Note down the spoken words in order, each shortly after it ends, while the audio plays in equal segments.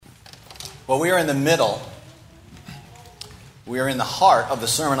Well, we are in the middle. We are in the heart of the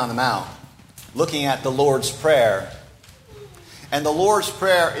Sermon on the Mount, looking at the Lord's Prayer. And the Lord's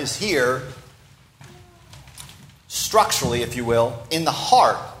Prayer is here, structurally, if you will, in the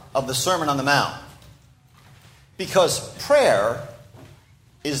heart of the Sermon on the Mount. Because prayer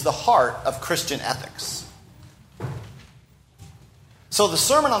is the heart of Christian ethics. So the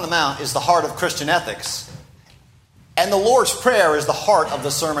Sermon on the Mount is the heart of Christian ethics, and the Lord's Prayer is the heart of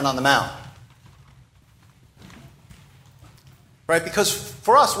the Sermon on the Mount. Right? Because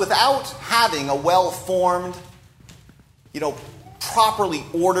for us, without having a well-formed, properly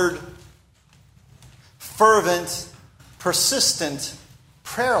ordered, fervent, persistent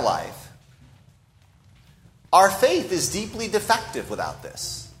prayer life, our faith is deeply defective without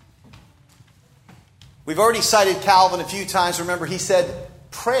this. We've already cited Calvin a few times. Remember, he said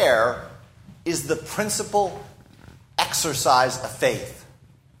prayer is the principal exercise of faith.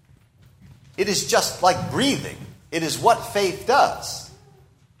 It is just like breathing. It is what faith does.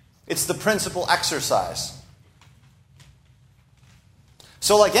 It's the principal exercise.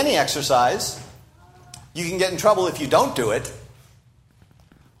 So like any exercise, you can get in trouble if you don't do it,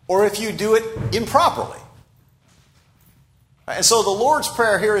 or if you do it improperly. And so the Lord's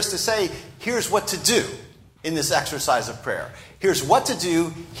Prayer here is to say, here's what to do in this exercise of prayer. Here's what to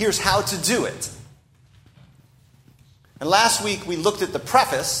do, here's how to do it. And last week we looked at the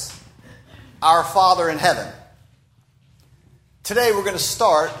preface, Our Father in Heaven. Today we're going to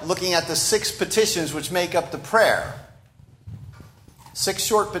start looking at the 6 petitions which make up the prayer. 6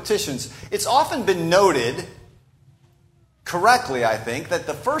 short petitions. It's often been noted, correctly I think, that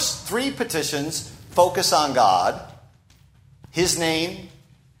the first 3 petitions focus on God, His name,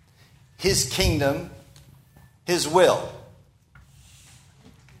 His kingdom, His will.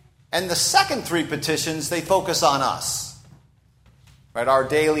 And the second 3 petitions, they focus on us. Right? Our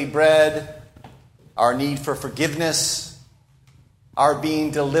daily bread, our need for forgiveness, our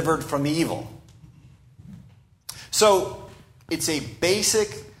being delivered from evil. So, it's a basic,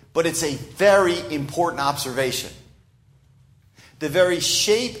 but it's a very important observation. The very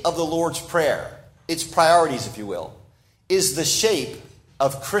shape of the Lord's Prayer, its priorities, if you will, is the shape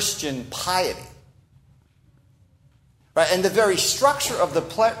of Christian piety. Right? And the very structure of the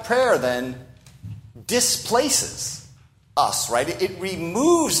prayer then displaces us, right? It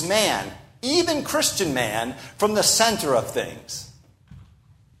removes man, even Christian man, from the center of things.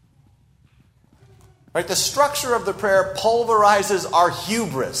 Right? The structure of the prayer pulverizes our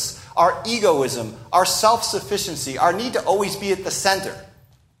hubris, our egoism, our self-sufficiency, our need to always be at the center.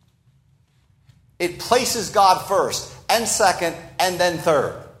 It places God first, and second, and then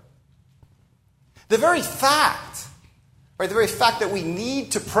third. The very fact that we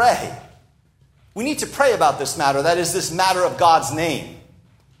need to pray about this matter, that is, this matter of God's name.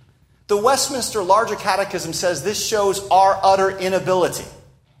 The Westminster Larger Catechism says this shows our utter inability,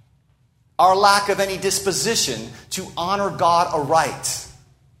 our lack of any disposition to honor God aright.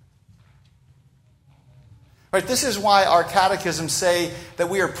 Right, this is why our catechisms say that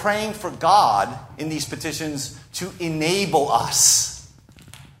we are praying for God in these petitions to enable us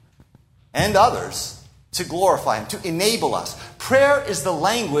and others to glorify Him, to enable us. Prayer is the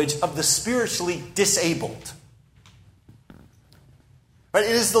language of the spiritually disabled. Right,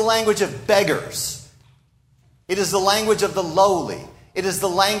 it is the language of beggars. It is the language of the lowly. It is the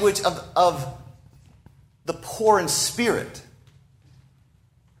language of the poor in spirit.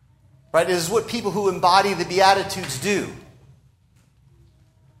 Right? It is what people who embody the Beatitudes do.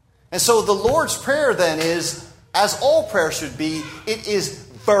 And so the Lord's Prayer then is, as all prayer should be, it is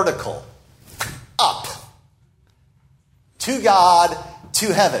vertical. Up. To God,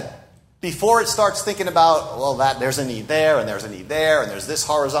 to heaven. Before it starts thinking about, there's a need there, and there's a need there, and there's this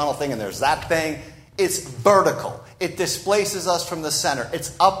horizontal thing, and there's that thing. It's vertical. It displaces us from the center.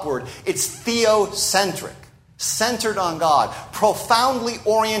 It's upward. It's theocentric. Centered on God, profoundly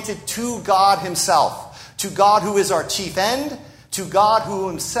oriented to God Himself, to God who is our chief end, to God who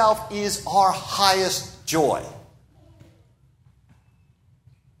Himself is our highest joy.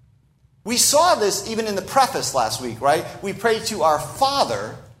 We saw this even in the preface last week, right? We prayed to our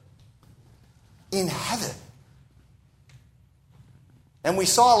Father in heaven. And we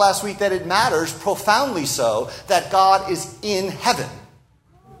saw last week that it matters profoundly so that God is in heaven,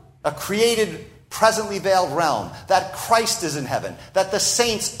 a created presently veiled realm, that Christ is in heaven, that the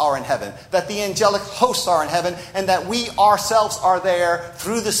saints are in heaven, that the angelic hosts are in heaven, and that we ourselves are there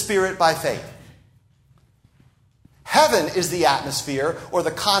through the Spirit by faith. Heaven is the atmosphere or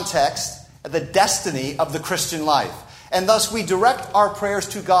the context, the destiny of the Christian life. And thus we direct our prayers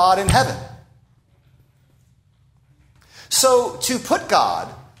to God in heaven. So to put God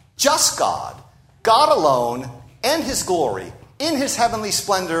just God, God alone, and his glory, in his heavenly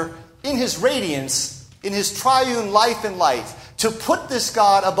splendor, in his radiance, in his triune life and light, to put this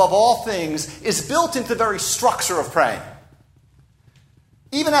God above all things is built into the very structure of praying.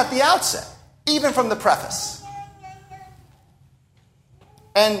 Even at the outset, even from the preface.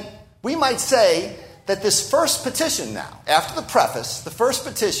 And we might say that this first petition now, after the preface, the first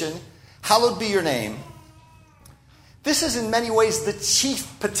petition, hallowed be your name, this is in many ways the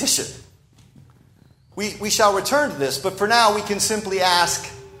chief petition. We shall return to this, but for now we can simply ask,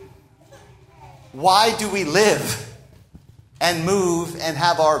 why do we live and move and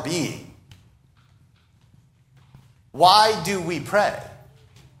have our being? Why do we pray?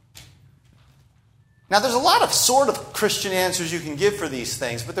 Now, there's a lot of sort of Christian answers you can give for these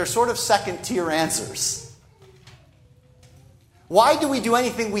things, but they're sort of second-tier answers. Why do we do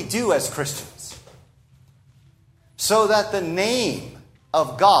anything we do as Christians? So that the name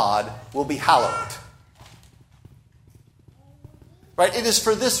of God will be hallowed. Right? It is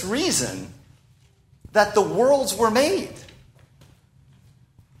for this reason that the worlds were made.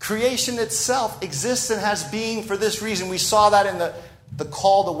 Creation itself exists and has being for this reason. We saw that in the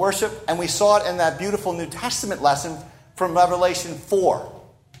call to worship, and we saw it in that beautiful New Testament lesson from Revelation 4.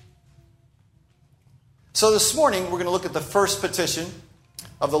 So this morning, we're going to look at the first petition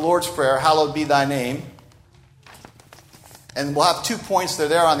of the Lord's Prayer, hallowed be thy name. And we'll have 2 points. They're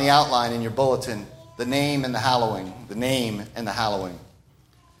there on the outline in your bulletin. The name and the hallowing. The name and the hallowing.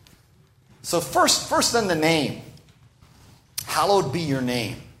 So first then the name. Hallowed be your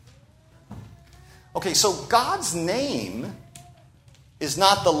name. Okay, so God's name is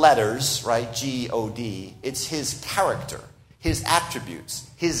not the letters, right? G-O-D. It's his character, his attributes,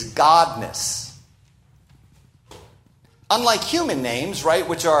 his godness. Unlike human names, right,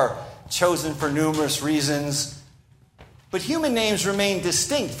 which are chosen for numerous reasons, but human names remain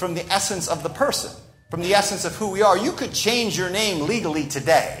distinct from the essence of the person, from the essence of who we are. You could change your name legally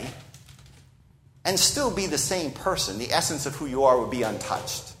today and still be the same person. The essence of who you are would be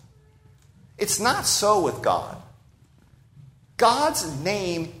untouched. It's not so with God. God's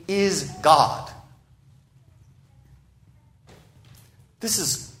name is God. This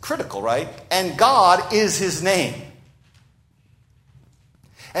is critical, right? And God is his name.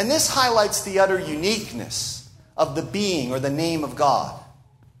 And this highlights the utter uniqueness of the being or the name of God.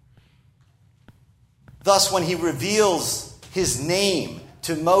 Thus, when he reveals his name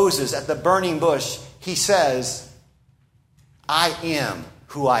to Moses at the burning bush, he says, I am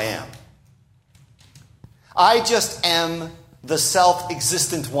who I am. I just am the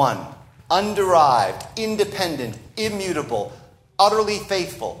self-existent one, underived, independent, immutable, utterly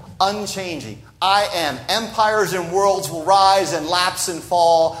faithful, unchanging. I am. Empires and worlds will rise and lapse and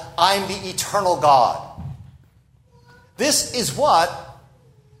fall. I'm the eternal God. This is what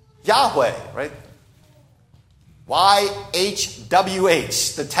Yahweh, right?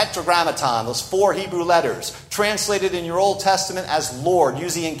 YHWH, the Tetragrammaton, those 4 Hebrew letters, translated in your Old Testament as Lord,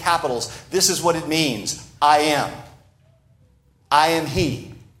 using in capitals. This is what it means. I am. I am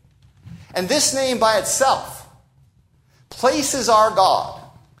he. And this name by itself places our God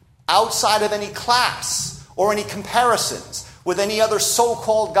outside of any class or any comparisons with any other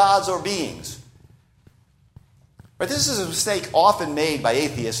so-called gods or beings. But this is a mistake often made by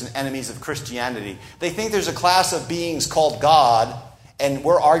atheists and enemies of Christianity. They think there's a class of beings called God, and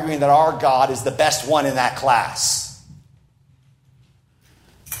we're arguing that our God is the best one in that class.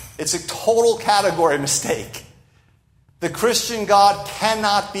 It's a total category mistake. The Christian God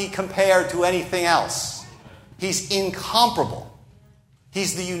cannot be compared to anything else. He's incomparable.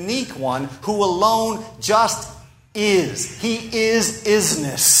 He's the unique one who alone just is. He is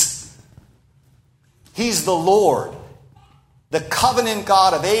isness. He's the Lord, the covenant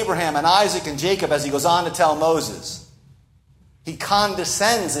God of Abraham and Isaac and Jacob, as he goes on to tell Moses. He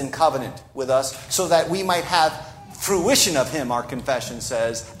condescends in covenant with us so that we might have fruition of him, our confession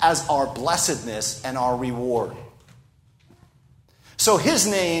says, as our blessedness and our reward. So his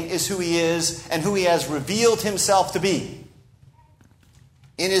name is who he is and who he has revealed himself to be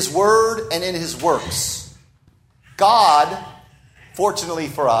in his word and in his works. God, fortunately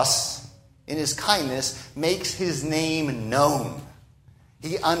for us, in his kindness, makes his name known.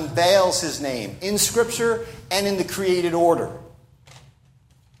 He unveils his name in Scripture and in the created order.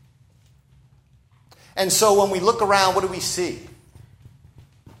 And so when we look around, what do we see?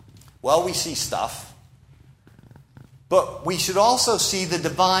 Well, we see stuff. But we should also see the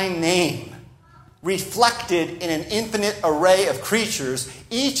divine name reflected in an infinite array of creatures,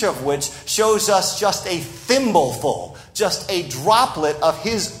 each of which shows us just a thimbleful, just a droplet of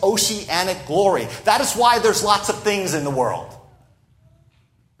his oceanic glory. That is why there's lots of things in the world.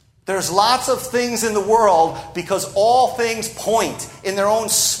 There's lots of things in the world because all things point in their own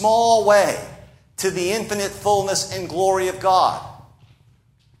small way to the infinite fullness and glory of God.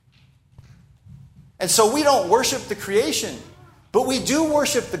 And so we don't worship the creation, but we do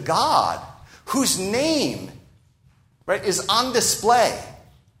worship the God whose name, right, is on display,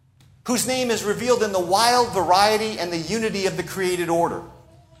 whose name is revealed in the wild variety and the unity of the created order.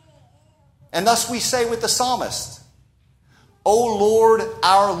 And thus we say with the psalmist, O Lord,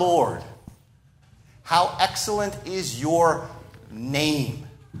 our Lord, how excellent is your name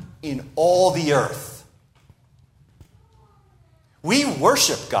in all the earth. We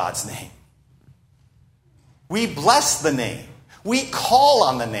worship God's name. We bless the name. We call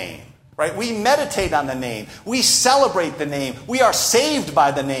on the name, right? We meditate on the name. We celebrate the name. We are saved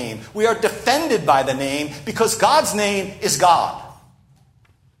by the name. We are defended by the name because God's name is God.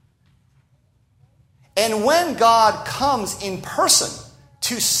 And when God comes in person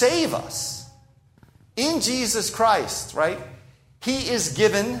to save us in Jesus Christ, right, he is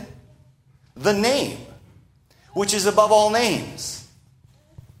given the name, which is above all names,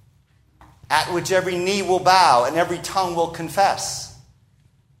 at which every knee will bow and every tongue will confess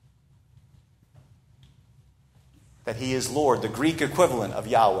that he is Lord, the Greek equivalent of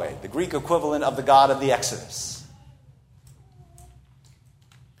Yahweh, the Greek equivalent of the God of the Exodus.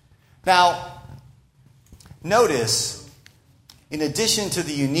 Now, notice, in addition to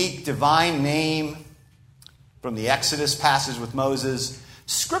the unique divine name from the Exodus passage with Moses,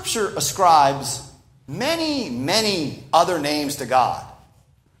 Scripture ascribes many, many other names to God.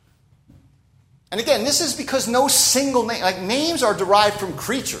 And again, this is because no single name, like names are derived from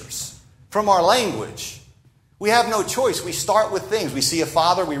creatures, from our language. We have no choice. We start with things. We see a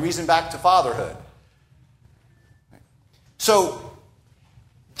father, we reason back to fatherhood. So,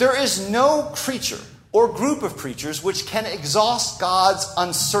 there is no creature or group of creatures which can exhaust God's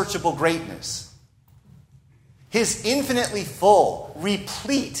unsearchable greatness. His infinitely full,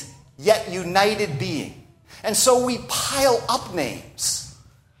 replete, yet united being. And so we pile up names.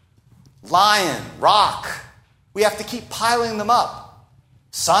 Lion, rock. We have to keep piling them up.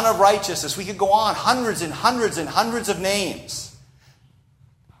 Son of righteousness. We could go on hundreds and hundreds and hundreds of names.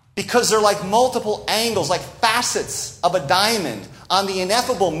 Because they're like multiple angles, like facets of a diamond on the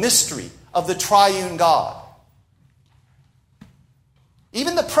ineffable mystery of the triune God.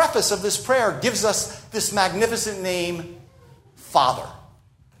 Even the preface of this prayer gives us this magnificent name, Father.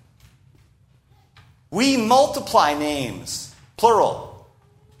 We multiply names, plural.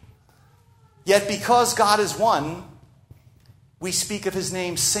 Yet because God is one, we speak of his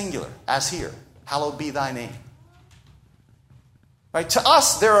name singular, as here. Hallowed be thy name. Right? To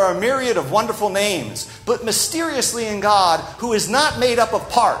us, there are a myriad of wonderful names, but mysteriously in God, who is not made up of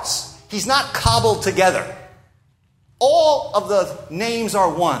parts, he's not cobbled together. All of the names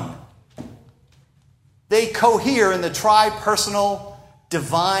are one. They cohere in the tri-personal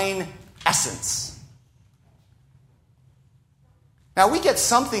divine essence. Now we get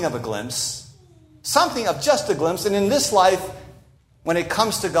something of a glimpse, something of just a glimpse, and in this life, when it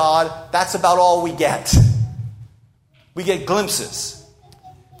comes to God, that's about all we get. We get glimpses.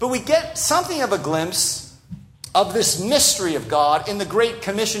 But we get something of a glimpse of this mystery of God in the Great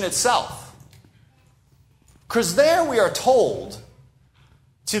Commission itself. Because there we are told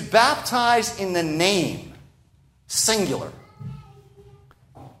to baptize in the name, singular,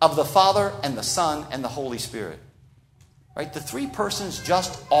 of the Father and the Son and the Holy Spirit. Right? The three persons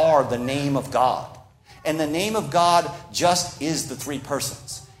just are the name of God. And the name of God just is the three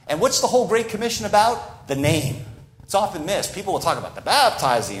persons. And what's the whole Great Commission about? The name. It's often missed. People will talk about the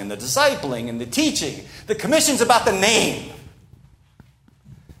baptizing and the discipling and the teaching. The commission's about the name.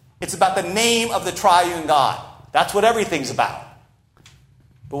 It's about the name of the triune God. That's what everything's about.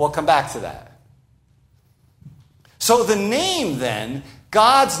 But we'll come back to that. So the name then,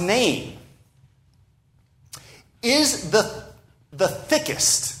 God's name, is the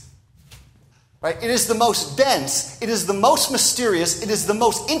thickest. Right? It is the most dense. It is the most mysterious. It is the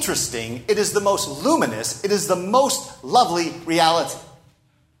most interesting. It is the most luminous. It is the most lovely reality.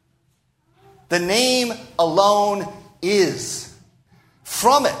 The name alone is.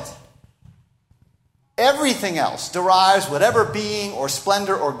 From it, everything else derives whatever being or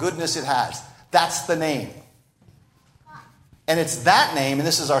splendor or goodness it has. That's the name. And it's that name, and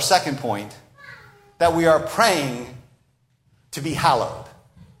this is our second point, that we are praying to be hallowed.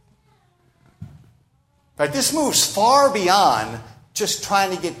 Right? This moves far beyond just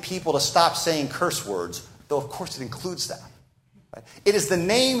trying to get people to stop saying curse words, though of course it includes that. Right? It is the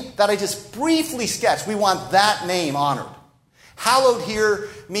name that I just briefly sketched. We want that name honored. Hallowed here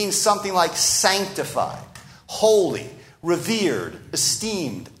means something like sanctified, holy, revered,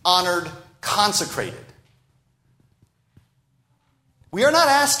 esteemed, honored, consecrated. We are not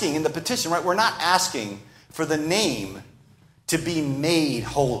asking in the petition, right? We're not asking for the name to be made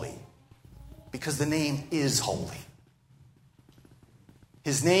holy, because the name is holy.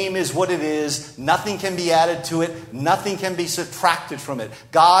 His name is what it is. Nothing can be added to it. Nothing can be subtracted from it.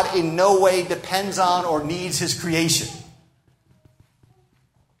 God in no way depends on or needs his creation.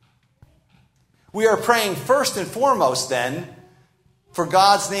 We are praying first and foremost, then, for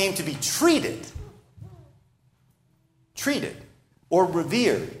God's name to be treated or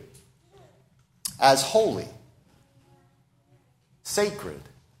revered as holy, sacred,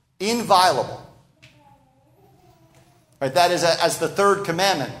 inviolable. Right, that is, as the third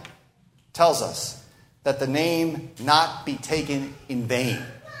commandment tells us, that the name not be taken in vain.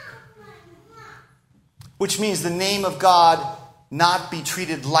 Which means the name of God not be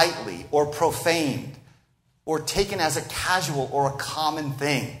treated lightly or profaned or taken as a casual or a common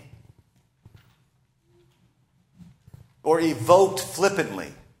thing, or evoked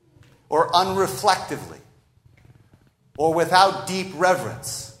flippantly or unreflectively or without deep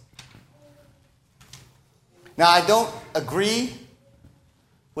reverence. Now, I don't agree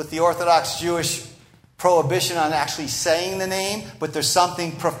with the Orthodox Jewish prohibition on actually saying the name, but there's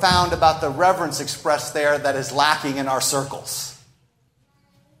something profound about the reverence expressed there that is lacking in our circles.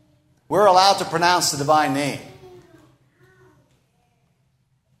 We're allowed to pronounce the divine name,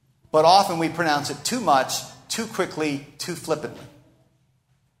 but often we pronounce it too much, too quickly, too flippantly.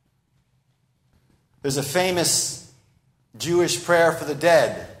 There's a famous Jewish prayer for the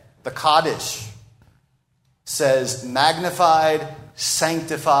dead, the Kaddish. Says, magnified,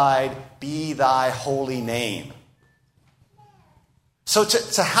 sanctified be thy holy name. So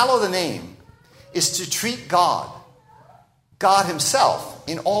to hallow the name is to treat God himself,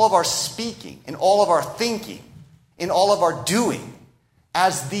 in all of our speaking, in all of our thinking, in all of our doing,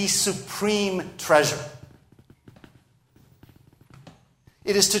 as the supreme treasure.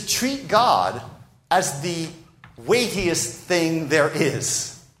 It is to treat God as the weightiest thing there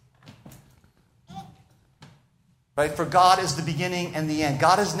is. Right? For God is the beginning and the end.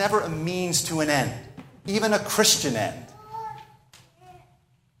 God is never a means to an end, even a Christian end.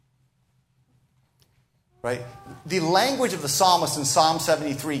 Right? The language of the psalmist in Psalm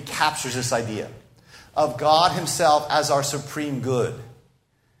 73 captures this idea of God himself as our supreme good,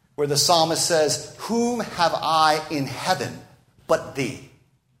 where the psalmist says, whom have I in heaven but thee?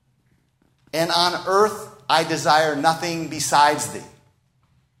 And on earth I desire nothing besides thee.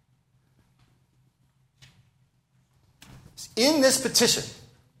 In this petition,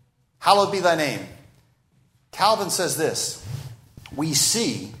 hallowed be thy name, Calvin says this: we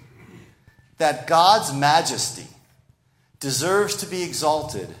see that God's majesty deserves to be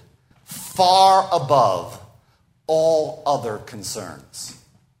exalted far above all other concerns.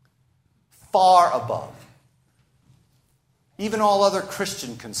 Far above. Even all other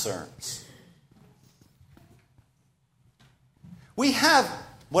Christian concerns. We have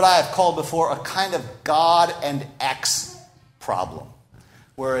what I have called before a kind of God and X problem,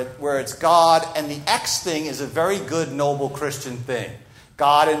 where it's God, and the X thing is a very good, noble Christian thing.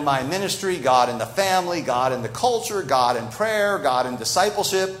 God in my ministry, God in the family, God in the culture, God in prayer, God in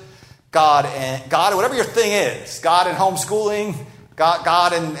discipleship, God whatever your thing is, God in homeschooling,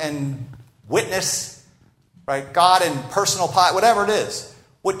 God in witness, right? God in personal piety, whatever it is.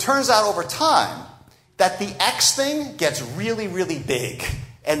 What turns out over time, that the X thing gets really, really big,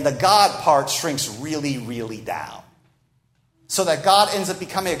 and the God part shrinks really, really down. So that God ends up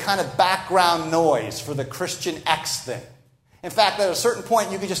becoming a kind of background noise for the Christian X thing. In fact, at a certain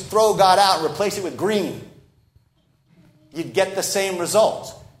point, you could just throw God out and replace it with green. You'd get the same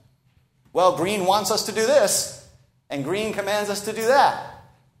result. Well, green wants us to do this, and green commands us to do that.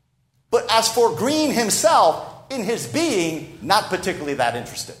 But as for green himself, in his being, not particularly that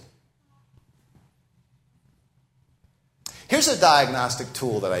interested. Here's a diagnostic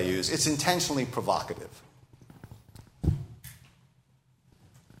tool that I use. It's intentionally provocative.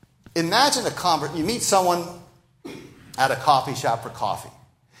 Imagine you meet someone at a coffee shop for coffee,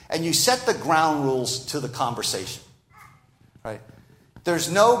 and you set the ground rules to the conversation. Right? There's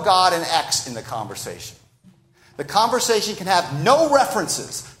no God and X in the conversation. The conversation can have no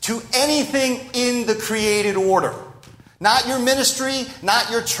references to anything in the created order. Not your ministry, not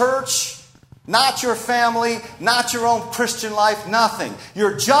your church, not your family, not your own Christian life, nothing.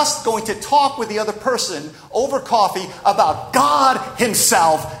 You're just going to talk with the other person over coffee about God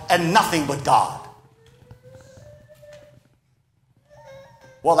himself and nothing but God.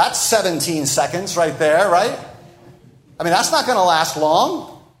 Well, that's 17 seconds right there, right? I mean, that's not going to last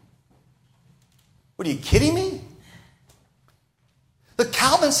long. What, are you kidding me?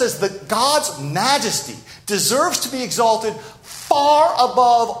 Calvin says that God's majesty deserves to be exalted far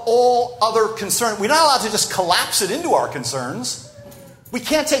above all other concern. We're not allowed to just collapse it into our concerns. We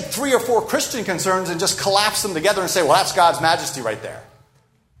can't take 3 or 4 Christian concerns and just collapse them together and say, well, that's God's majesty right there.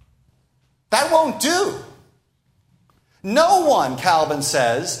 That won't do. No one, Calvin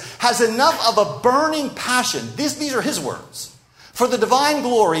says, has enough of a burning passion, these are his words, for the divine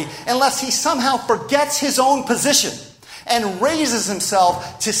glory unless he somehow forgets his own position and raises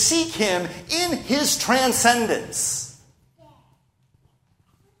himself to seek him in his transcendence.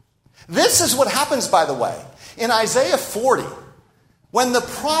 This is what happens, by the way, in Isaiah 40. When the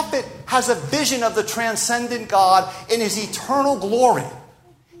prophet has a vision of the transcendent God in his eternal glory,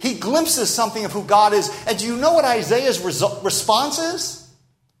 he glimpses something of who God is. And do you know what Isaiah's response is?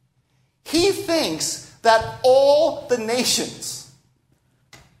 He thinks that all the nations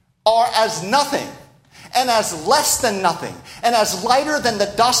are as nothing and as less than nothing and as lighter than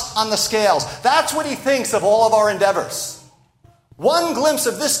the dust on the scales. That's what he thinks of all of our endeavors. One glimpse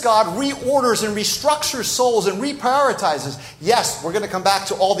of this God reorders and restructures souls and reprioritizes. Yes, we're going to come back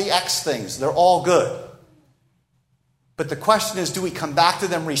to all the X things. They're all good. But the question is, do we come back to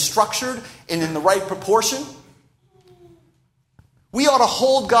them restructured and in the right proportion? We ought to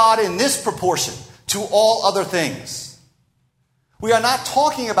hold God in this proportion to all other things. We are not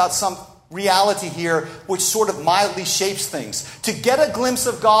talking about some reality here which sort of mildly shapes things. To get a glimpse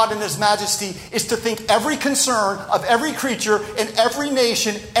of God and his majesty is to think every concern of every creature in every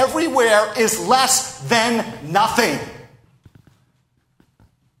nation everywhere is less than nothing.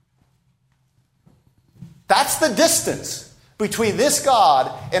 That's the distance between this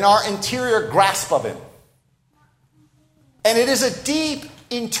God and our interior grasp of him. And it is a deep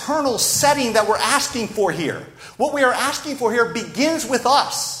internal setting that we're asking for here. What we are asking for here begins with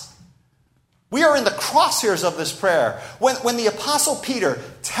us. We are in the crosshairs of this prayer. When the Apostle Peter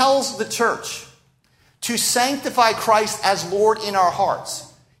tells the church to sanctify Christ as Lord in our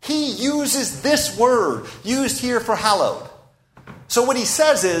hearts, he uses this word used here for hallowed. So what he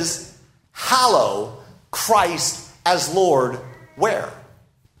says is, hallow Christ as Lord where?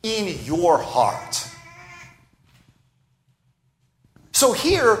 In your heart. So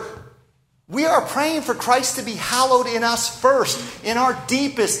here, we are praying for Christ to be hallowed in us first, in our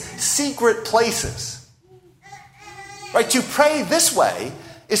deepest secret places. Right? To pray this way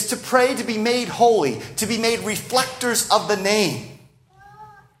is to pray to be made holy, to be made reflectors of the name.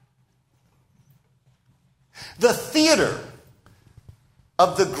 The theater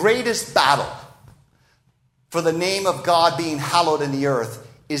of the greatest battle for the name of God being hallowed in the earth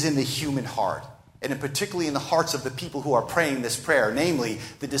is in the human heart. And particularly in the hearts of the people who are praying this prayer, namely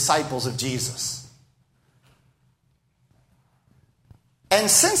the disciples of Jesus. And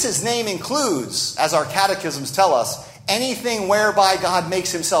since his name includes, as our catechisms tell us, anything whereby God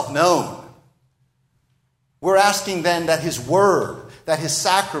makes himself known, we're asking then that his word, that his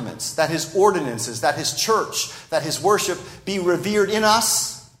sacraments, that his ordinances, that his church, that his worship be revered in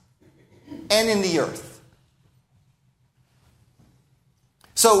us and in the earth.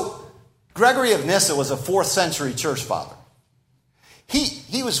 So, Gregory of Nyssa was a 4th century church father.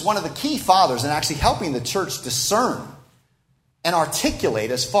 He was one of the key fathers in actually helping the church discern and articulate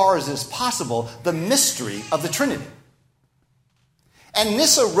as far as is possible the mystery of the Trinity. And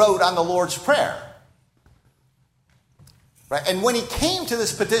Nyssa wrote on the Lord's Prayer. Right? And when he came to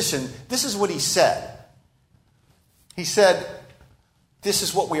this petition, this is what he said. He said, this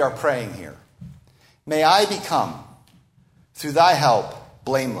is what we are praying here. May I become, through thy help,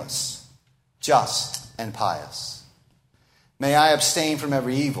 blameless, just, and pious. May I abstain from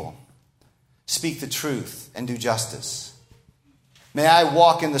every evil, speak the truth, and do justice. May I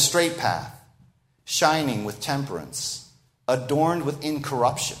walk in the straight path, shining with temperance, adorned with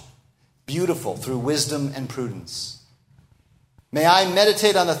incorruption, beautiful through wisdom and prudence. May I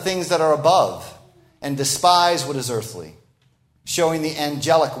meditate on the things that are above and despise what is earthly, showing the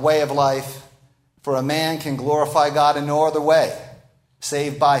angelic way of life, for a man can glorify God in no other way,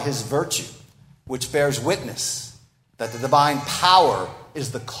 save by his virtue, which bears witness that the divine power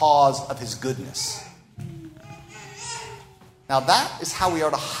is the cause of his goodness. Now that is how we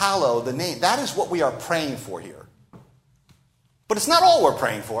are to hallow the name. That is what we are praying for here. But it's not all we're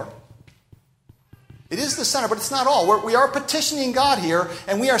praying for. It is the center, but it's not all. We are petitioning God here,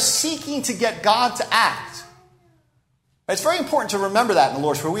 and we are seeking to get God to act. It's very important to remember that in the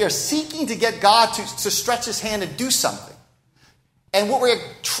Lord's Prayer. We are seeking to get God to stretch his hand and do something. And what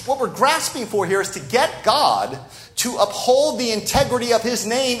we're grasping for here is to get God to uphold the integrity of his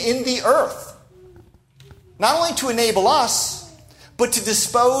name in the earth. Not only to enable us, but to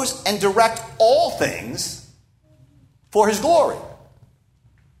dispose and direct all things for his glory.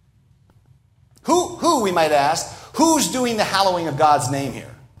 Who, we might ask, who's doing the hallowing of God's name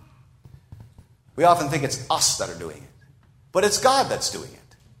here? We often think it's us that are doing it. But it's God that's doing it.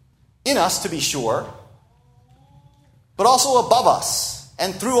 In us, to be sure, but also above us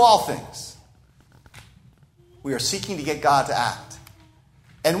and through all things. We are seeking to get God to act.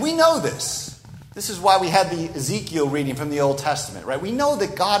 And we know this. This is why we had the Ezekiel reading from the Old Testament, right? We know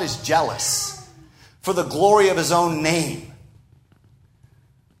that God is jealous for the glory of his own name.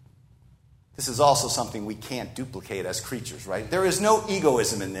 This is also something we can't duplicate as creatures, right? There is no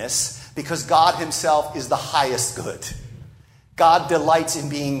egoism in this because God himself is the highest good. God delights in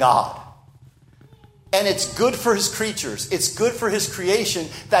being God. And it's good for his creatures. It's good for his creation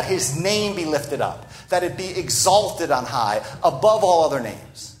that his name be lifted up, that it be exalted on high above all other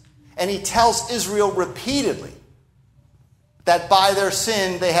names. And he tells Israel repeatedly that by their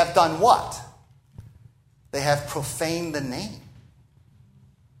sin they have done what? They have profaned the name.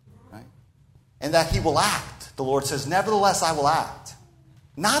 Right? And that he will act. The Lord says, nevertheless I will act.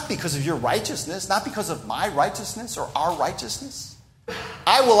 Not because of your righteousness, not because of my righteousness or our righteousness.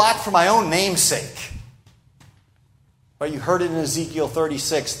 I will act for my own name's sake. But you heard it in Ezekiel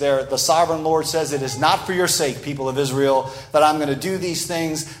 36 there. The sovereign Lord says, it is not for your sake, people of Israel, that I'm going to do these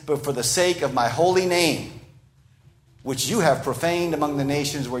things, but for the sake of my holy name, which you have profaned among the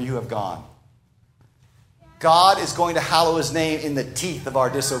nations where you have gone. God is going to hallow his name in the teeth of our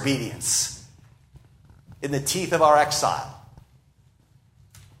disobedience, in the teeth of our exile.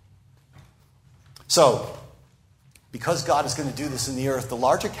 So, because God is going to do this in the earth, the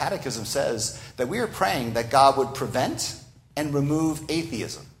larger catechism says that we are praying that God would prevent and remove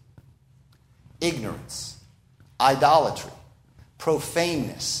atheism, ignorance, idolatry,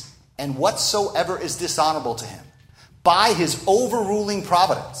 profaneness, and whatsoever is dishonorable to him by his overruling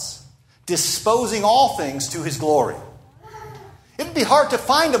providence, disposing all things to his glory. It would be hard to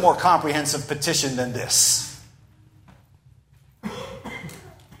find a more comprehensive petition than this.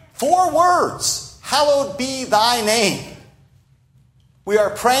 4 words. Hallowed be thy name. We are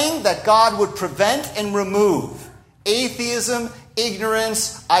praying that God would prevent and remove atheism,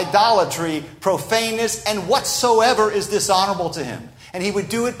 ignorance, idolatry, profaneness, and whatsoever is dishonorable to him. And he would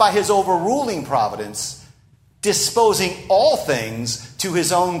do it by his overruling providence, disposing all things to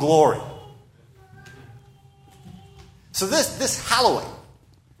his own glory. So this hallowing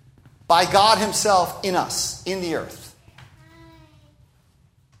by God himself in us, in the earth,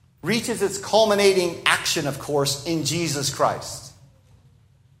 reaches its culminating action, of course, in Jesus Christ,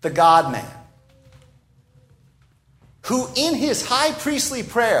 the God-man, who in his high priestly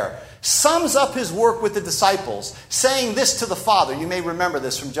prayer sums up his work with the disciples, saying this to the Father. You may remember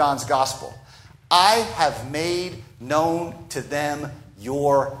this from John's Gospel. I have made known to them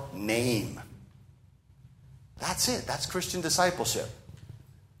your name. That's it. That's Christian discipleship.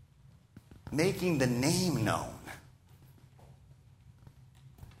 Making the name known.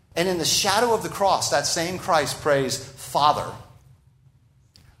 And in the shadow of the cross, that same Christ prays, Father,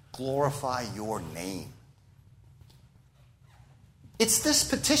 glorify your name. It's this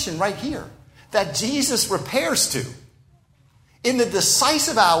petition right here that Jesus repairs to in the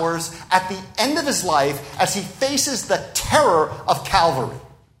decisive hours at the end of his life as he faces the terror of Calvary.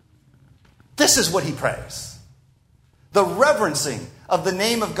 This is what he prays. The reverencing of the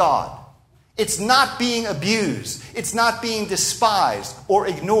name of God. It's not being abused. It's not being despised or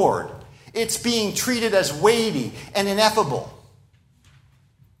ignored. It's being treated as weighty and ineffable.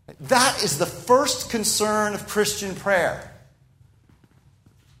 That is the first concern of Christian prayer.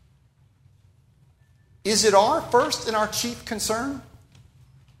 Is it our first and our chief concern?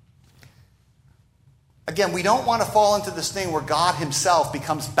 Again, we don't want to fall into this thing where God himself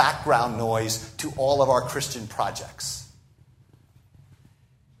becomes background noise to all of our Christian projects.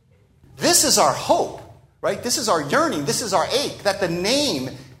 This is our hope, right? This is our yearning. This is our ache, that the name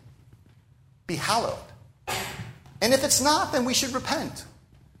be hallowed. And if it's not, then we should repent.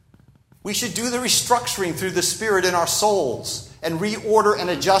 We should do the restructuring through the Spirit in our souls and reorder and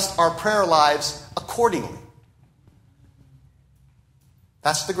adjust our prayer lives accordingly.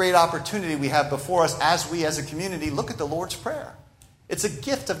 That's the great opportunity we have before us as we as a community look at the Lord's Prayer. It's a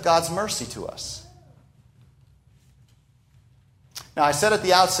gift of God's mercy to us. Now, I said at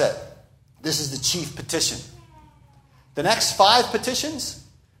the outset, this is the chief petition. The next 5 petitions,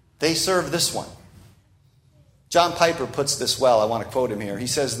 they serve this one. John Piper puts this well. I want to quote him here. He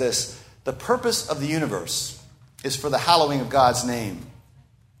says this, the purpose of the universe is for the hallowing of God's name.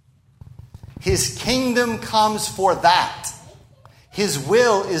 His kingdom comes for that. His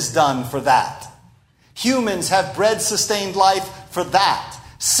will is done for that. Humans have bread-sustained life for that.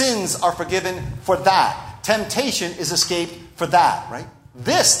 Sins are forgiven for that. Temptation is escaped for that, right?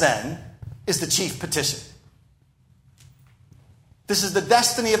 This, then, is the chief petition. This is the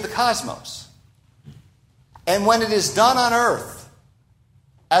destiny of the cosmos. And when it is done on earth,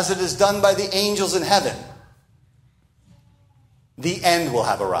 as it is done by the angels in heaven, the end will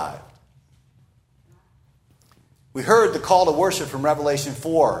have arrived. We heard the call to worship from Revelation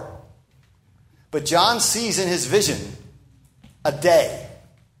 4. But John sees in his vision a day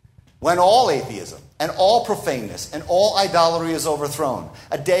when all atheism and all profaneness and all idolatry is overthrown.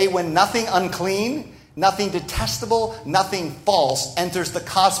 A day when nothing unclean, nothing detestable, nothing false enters the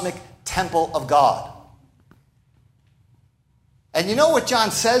cosmic temple of God. And you know what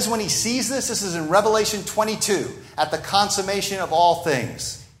John says when he sees this? This is in Revelation 22, at the consummation of all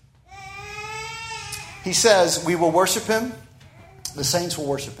things. He says, we will worship him. The saints will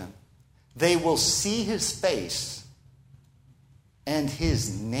worship him. They will see his face, and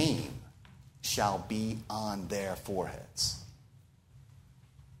his name shall be on their foreheads.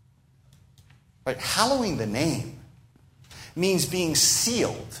 Right? Hallowing the name means being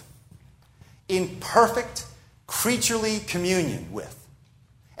sealed in perfect creaturely communion with,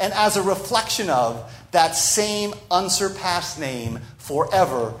 and as a reflection of that same unsurpassed name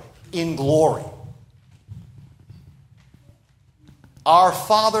forever in glory. Our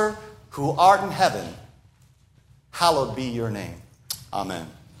Father who art in heaven, hallowed be your name. Amen.